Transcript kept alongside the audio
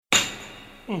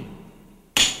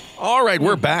All right,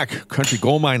 we're back. Country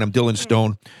Gold Mine, I'm Dylan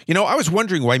Stone. You know, I was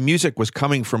wondering why music was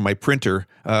coming from my printer.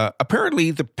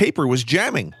 Apparently, the paper was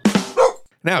jamming.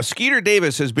 Now, Skeeter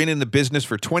Davis has been in the business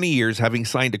for 20 years, having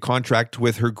signed a contract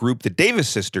with her group, the Davis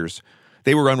Sisters.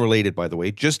 They were unrelated, by the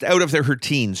way. Just out of her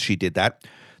teens, she did that.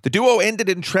 The duo ended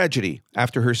in tragedy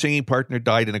after her singing partner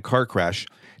died in a car crash.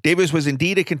 Davis was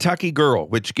indeed a Kentucky girl,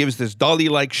 which gives this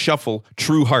Dolly-like shuffle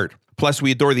true heart. Plus,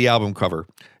 we adore the album cover.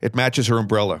 It matches her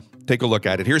umbrella. Take a look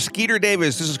at it. Here's Skeeter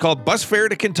Davis. This is called Bus Fare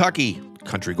to Kentucky.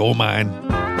 Country Gold Mine.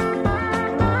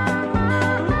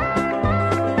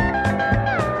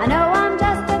 I know I'm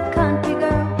just a country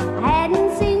girl. I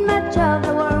hadn't seen much of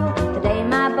the world. The day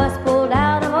my bus pulled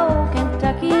out of old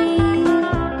Kentucky,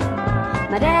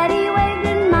 my daddy waved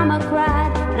and mama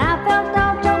cried, and I felt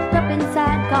all choked up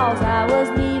inside, 'cause I was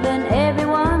leaving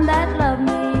everyone that loved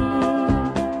me.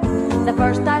 The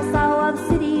first I saw of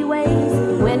city ways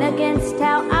went against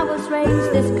how I was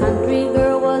raised. This country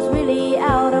girl was really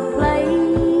out of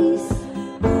place,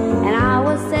 and I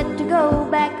was set to go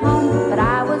back home, but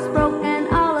I was broken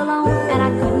all alone, and I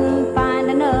couldn't find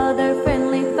another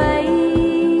friendly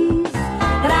face.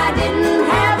 But I didn't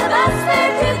have the bus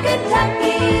fare to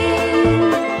Kentucky,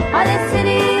 or this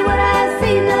city would have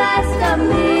seen the last of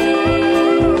me.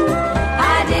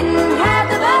 I didn't have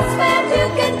the bus fare to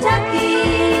Kentucky,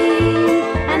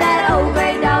 and that old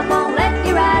gray dog won't let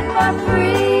you ride for free.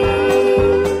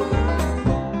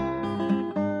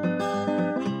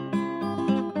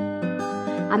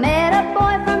 I met a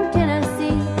boy from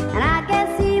Tennessee, and I guess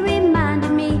he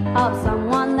reminded me of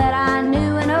someone that I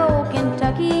knew in old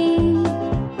Kentucky.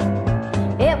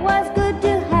 It was good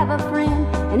to have a friend,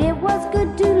 and it was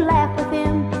good to laugh with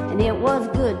him, and it was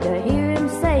good to hear him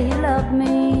say he loved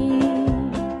me.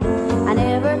 I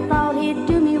never thought he'd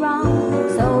do me wrong,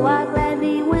 so I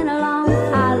gladly went along.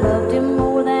 I loved him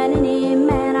more than any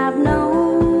man I've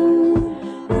known,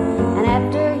 and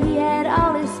after he had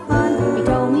all his fun, he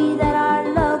told me that our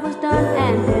love was done,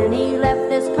 and then he left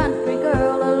this country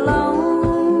girl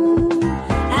alone.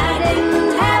 I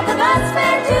didn't have the bus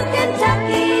fare to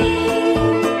Kentucky,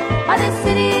 or this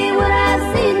city would have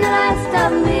seen the last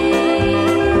of me.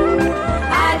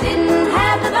 I didn't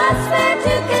have the bus fare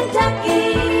to Kentucky,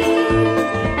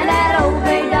 and that old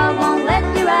gray dog won't let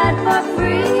you ride for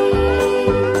free.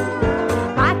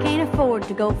 I can't afford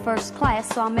to go first class,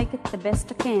 so I'll make it the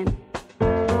best I can.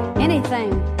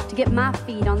 Anything to get my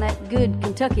feet on that good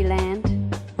Kentucky land.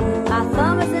 My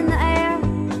thumb is in the air,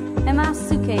 and my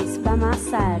suitcase by my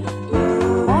side.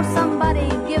 Won't somebody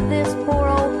give this poor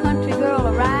old country girl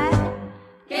a ride?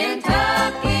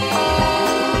 Kentucky,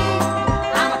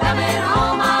 I'm coming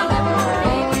home, I'll never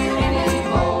leave you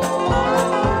anymore.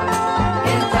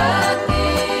 Kentucky,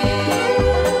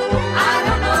 I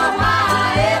don't know why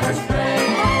I ever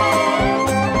strayed.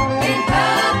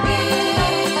 Kentucky,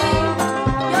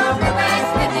 your bluegrass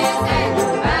pitches and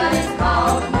your valleys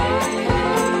call to me.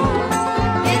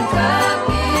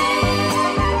 Kentucky,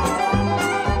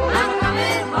 I'm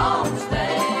coming home to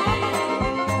stay.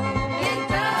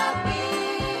 Kentucky,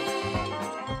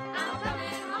 I'm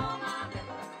coming home, I'll never.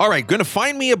 All right, Gonna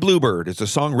Find Me a Bluebird is a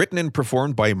song written and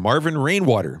performed by Marvin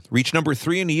Rainwater. Reached number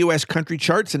 3 in the U.S. country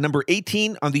charts and number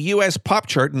 18 on the U.S. pop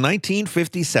chart in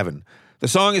 1957. The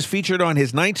song is featured on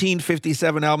his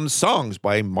 1957 album Songs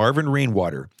by Marvin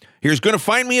Rainwater. Here's Gonna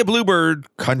Find Me a Bluebird,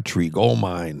 Country Gold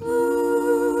Mine.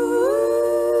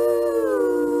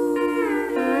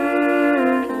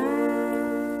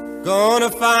 Gonna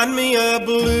find me a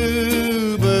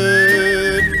bluebird,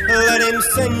 let him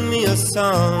sing me a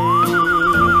song,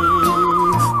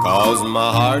 'cause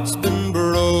my heart's been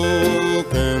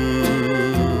broken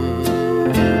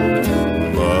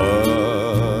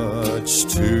much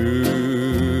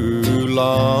too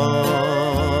long.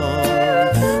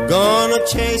 Gonna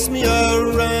chase me a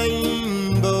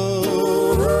rainbow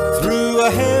through a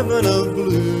heaven of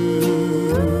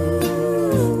blue,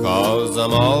 'cause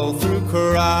I'm all through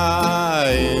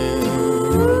crying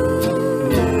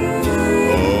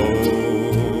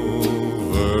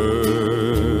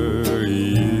over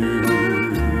you.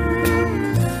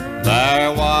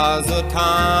 There was a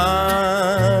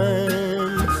time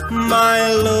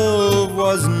my love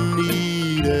was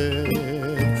needed,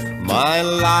 my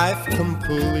life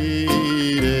completed,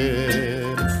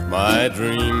 my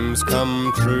dreams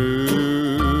come true.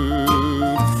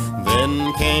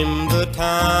 Then came the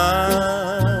time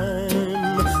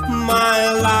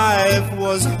my life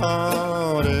was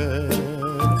haunted,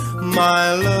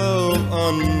 my love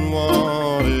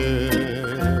unwanted,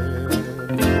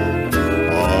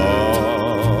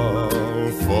 all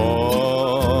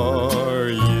for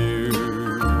you.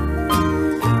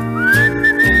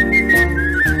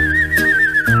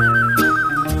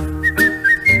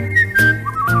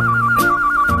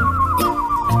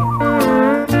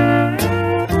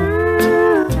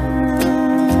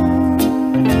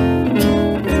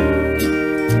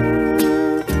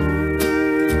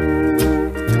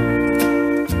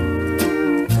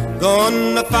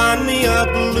 Gonna find me a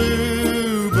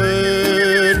bluebird,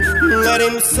 let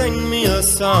him sing me a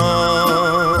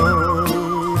song,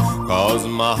 'cause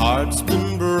my heart's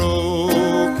been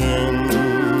broken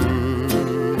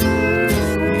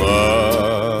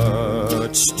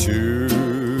much too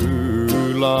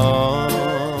long.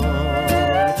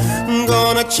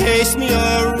 Gonna chase me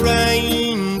a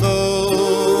rainbow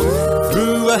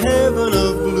through a heaven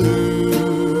of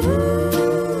blue,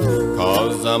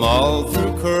 'cause I'm all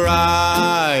through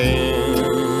crying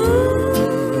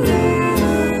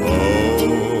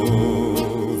over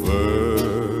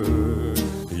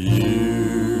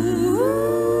you.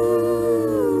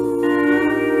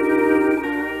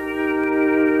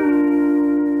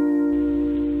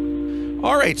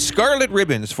 All right, Scarlet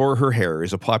Ribbons for Her Hair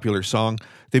is a popular song.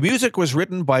 The music was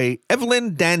written by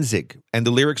Evelyn Danzig and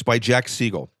the lyrics by Jack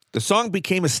Siegel. The song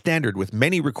became a standard with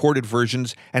many recorded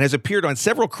versions and has appeared on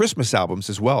several Christmas albums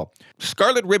as well.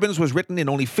 Scarlet Ribbons was written in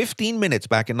only 15 minutes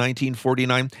back in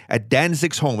 1949 at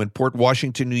Danzig's home in Port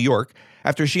Washington, New York,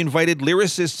 after she invited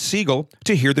lyricist Siegel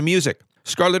to hear the music.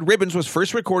 Scarlet Ribbons was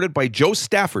first recorded by Joe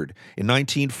Stafford in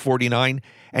 1949,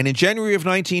 and in January of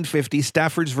 1950,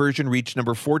 Stafford's version reached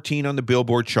number 14 on the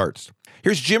Billboard charts.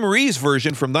 Here's Jim Reeves'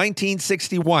 version from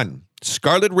 1961,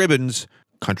 Scarlet Ribbons,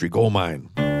 Country Gold Mine.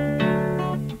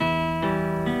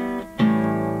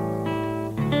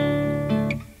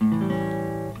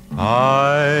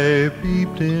 I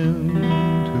peeped in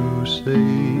to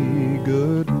say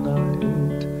good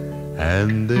night,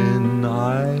 and then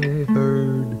I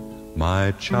heard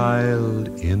my child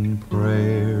in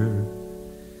prayer,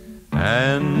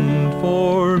 and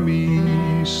for me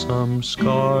some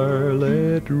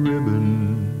scarlet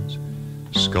ribbons,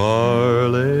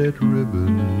 scarlet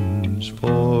ribbons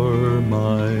for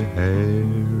my hair.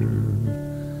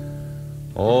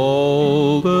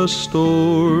 All the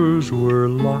stores were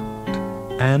locked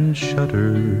and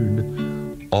shuttered,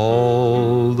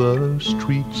 all the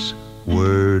streets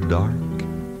were dark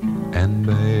and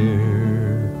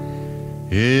bare.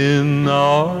 In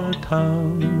our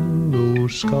town, no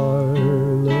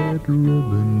scarlet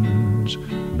ribbons,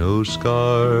 no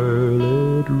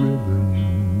scarlet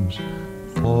ribbons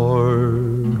for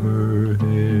her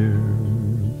hair.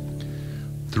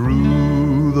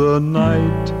 Through the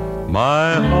night,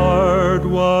 my heart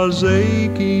was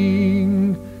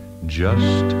aching,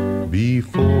 just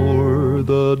before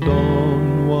the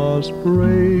dawn was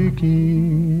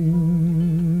breaking.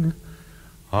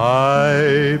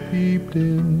 I peeped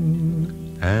in,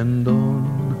 and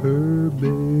on her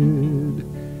bed,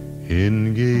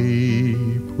 in gay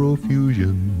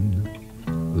profusion,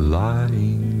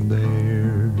 lying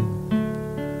there,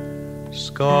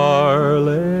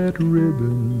 scarlet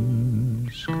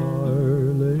ribbons,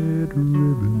 scarlet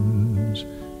ribbons,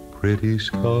 pretty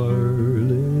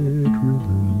scarlet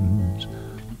ribbons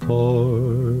for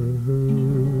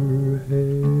her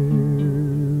hair.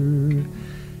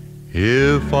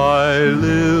 If I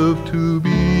live to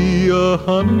be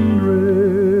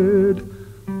 100,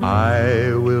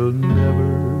 I will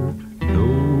never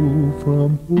know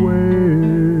from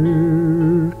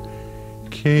where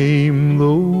came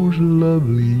those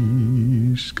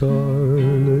lovely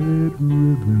scarlet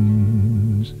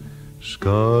ribbons,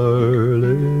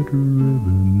 scarlet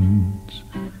ribbons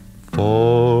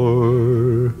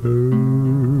for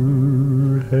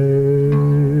her hair.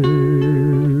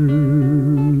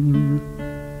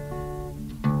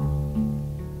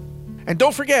 And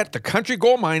don't forget, The Country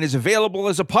Gold Mine is available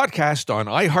as a podcast on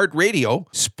iHeartRadio,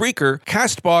 Spreaker,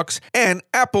 CastBox, and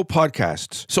Apple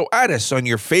Podcasts. So add us on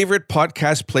your favorite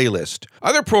podcast playlist.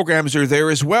 Other programs are there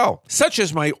as well, such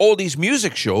as my oldies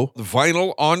music show,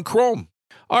 Vinyl on Chrome.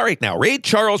 All right, now, Ray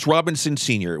Charles Robinson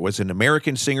Sr. was an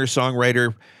American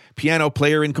singer-songwriter, piano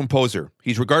player, and composer.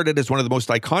 He's regarded as one of the most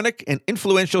iconic and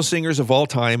influential singers of all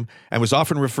time and was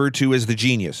often referred to as the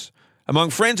genius. Among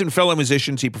friends and fellow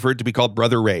musicians, he preferred to be called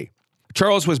Brother Ray.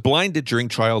 Charles was blinded during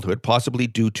childhood, possibly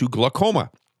due to glaucoma.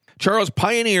 Charles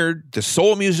pioneered the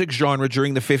soul music genre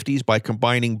during the 50s by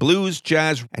combining blues,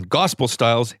 jazz, and gospel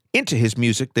styles into his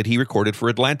music that he recorded for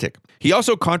Atlantic. He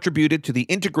also contributed to the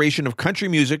integration of country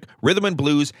music, rhythm and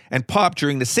blues, and pop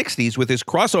during the 60s with his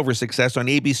crossover success on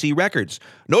ABC Records,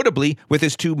 notably with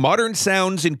his 2 Modern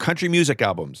Sounds in Country Music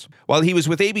albums. While he was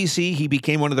with ABC, he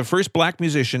became one of the first black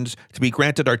musicians to be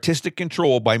granted artistic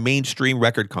control by mainstream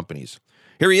record companies.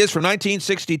 Here he is from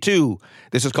 1962.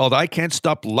 This is called I Can't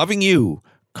Stop Loving You,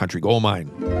 Country Gold Mine.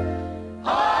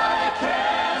 I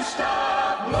can't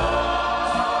stop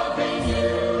loving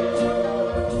you.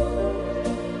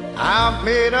 I've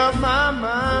made up my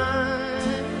mind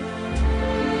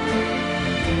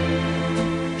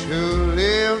to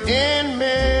live in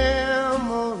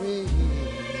memory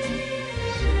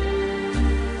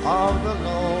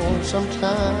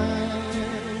time.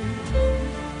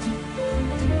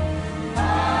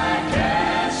 I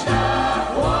can't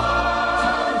stop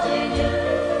wanting you.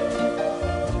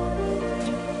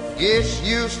 It's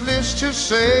useless to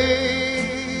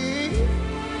say,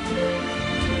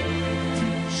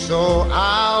 so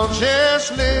I'll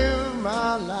just live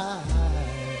my life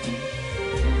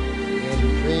in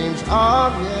dreams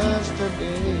of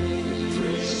yesterday.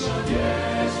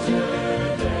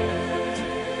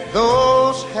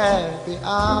 Those happy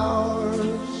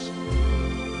hours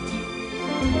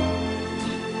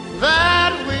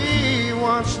that we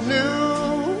once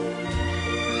knew,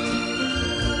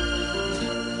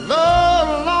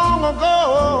 though long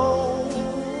ago,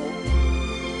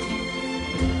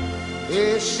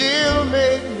 they still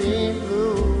make me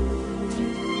blue.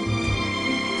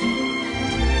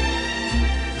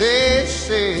 They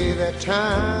say that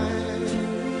time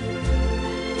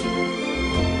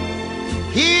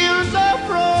heals a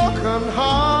broken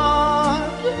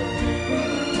heart,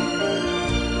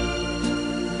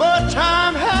 but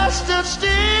time has stood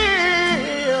still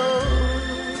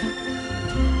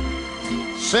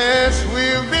since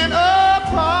we've been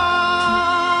apart.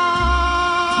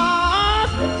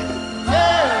 Yeah.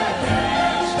 I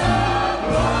can't stop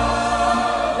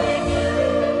loving you.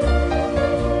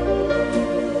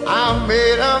 I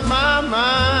made up my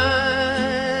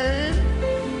mind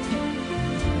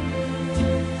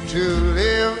to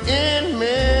live in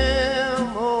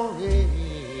memories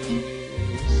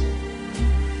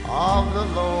of the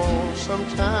lonesome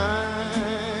time.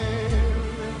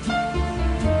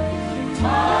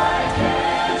 I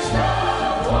can't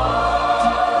stop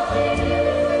wanting you.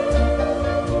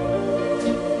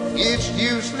 It's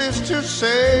useless to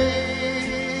say,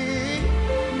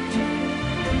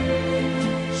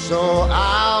 so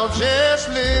I'll just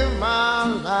live my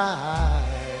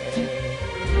life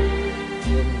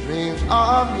in dreams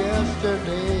of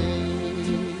yesterdays.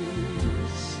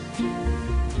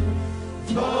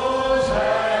 Those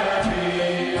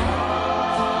happy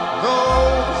hours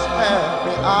Those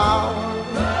happy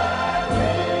hours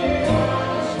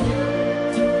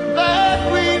that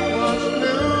we once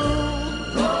knew,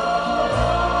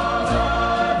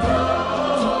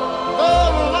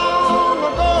 oh,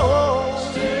 long ago,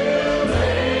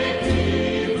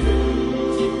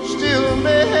 still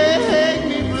make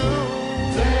me blue.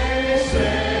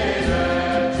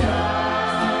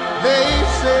 They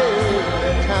say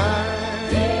that time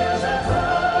heals a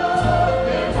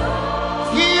broken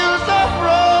heart, heals a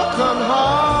broken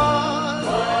heart.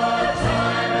 but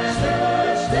time has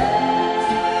stood still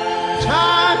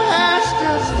Time has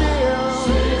stood still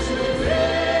since we've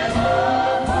been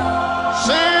apart.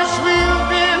 since we've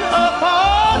been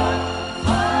apart.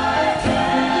 I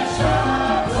can't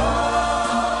stop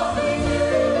loving you.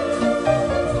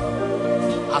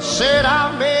 I said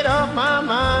I made up my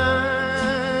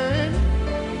mind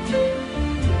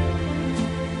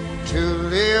to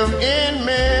live in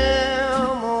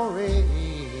memories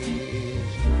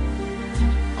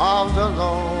of the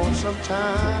lonesome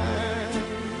time.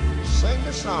 Sing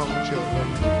the song, children.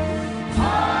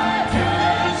 I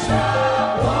can't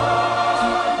stop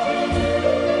wanting you.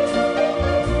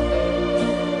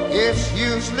 It's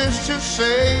useless to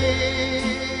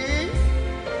say,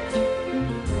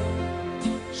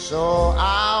 so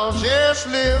I'll just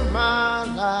live my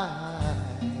life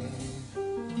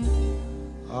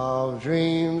of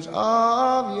dreams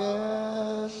of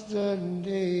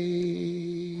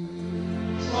yesterday.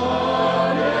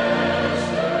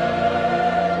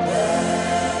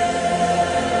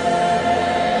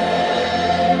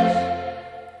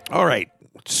 All right.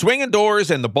 Swingin'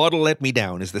 Doors and The Bottle Let Me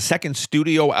Down is the second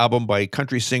studio album by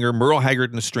country singer Merle Haggard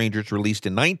and the Strangers, released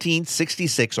in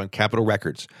 1966 on Capitol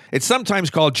Records. It's sometimes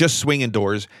called just Swingin'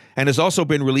 Doors and has also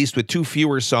been released with two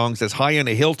fewer songs as High on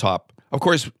a Hilltop. Of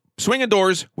course, Swingin'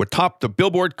 Doors would top the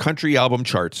Billboard country album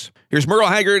charts. Here's Merle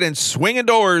Haggard and Swingin'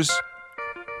 Doors.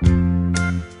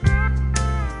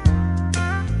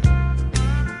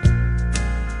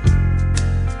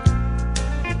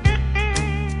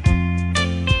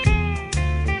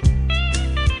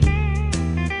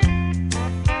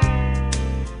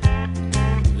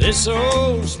 This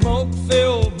old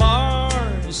smoke-filled bar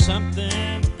is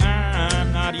something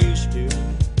I'm not used to.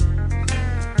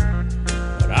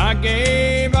 But I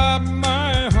gave up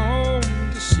my home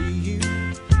to see you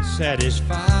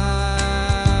satisfied.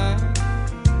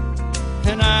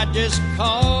 And I just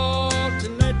called to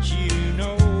let you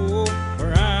know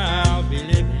where I'll be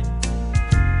living.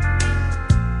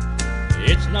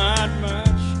 It's not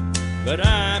much, but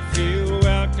I feel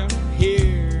welcome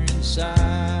here inside.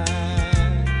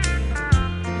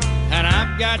 And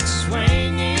I've got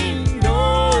swinging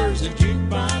doors, a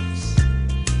jukebox,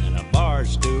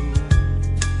 stool.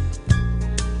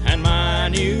 And my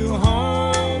new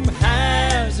home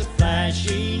has a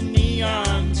flashy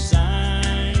neon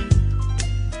sign.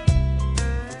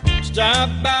 Stop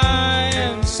by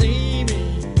and see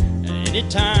me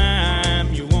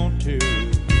anytime you want to,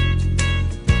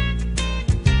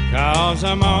 'cause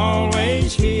I'm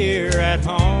always here at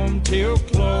home till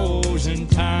closing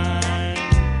time.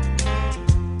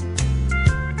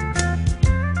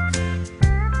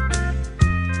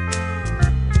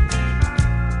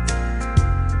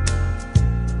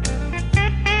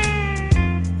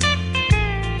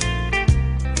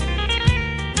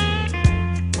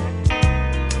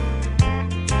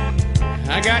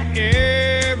 I got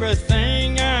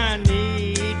everything I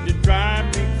need to drive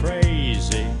me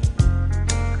crazy.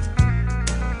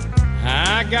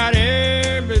 I got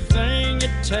everything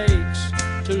it takes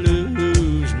to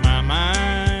lose my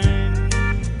mind.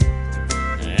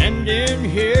 And in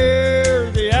here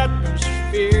the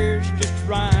atmosphere's just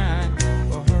right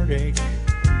for heartache.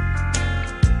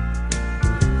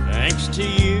 Thanks to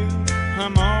you,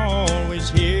 I'm always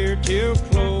here till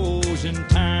closing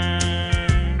time.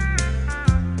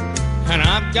 And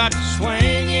I've got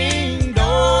swinging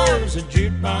doors, a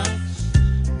jukebox,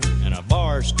 and a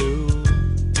bar stool.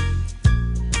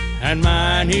 And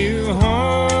my new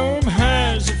home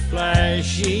has a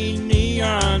flashy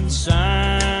neon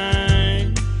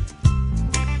sign.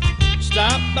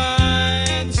 Stop by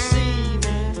and see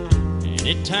me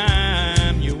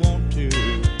anytime you want to,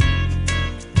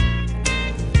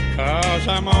 'cause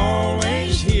I'm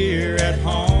always here at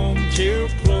home till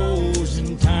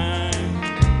closing time.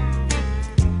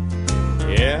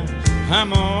 Yeah,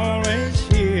 I'm always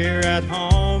here at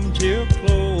home till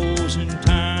closing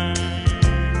time.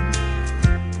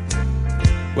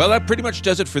 Well, that pretty much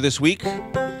does it for this week.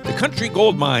 The Country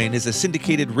Gold Mine is a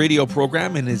syndicated radio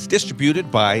program and is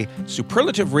distributed by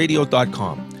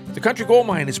superlativeradio.com. The Country Gold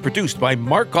Mine is produced by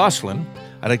Mark Goslin.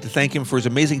 I'd like to thank him for his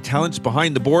amazing talents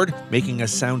behind the board, making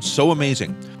us sound so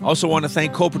amazing. Also want to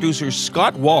thank co-producer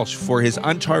Scott Walsh for his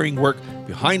untiring work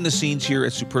behind the scenes here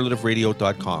at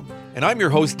superlativeradio.com. And I'm your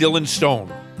host, Dylan Stone.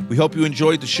 We hope you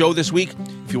enjoyed the show this week.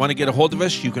 If you want to get a hold of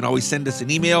us, you can always send us an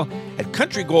email at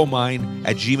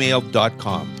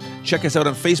countrygoldmine@gmail.com. Check us out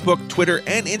on Facebook, Twitter,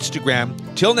 and Instagram.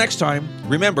 Till next time,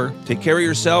 remember, take care of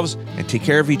yourselves and take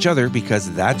care of each other, because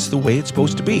that's the way it's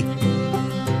supposed to be.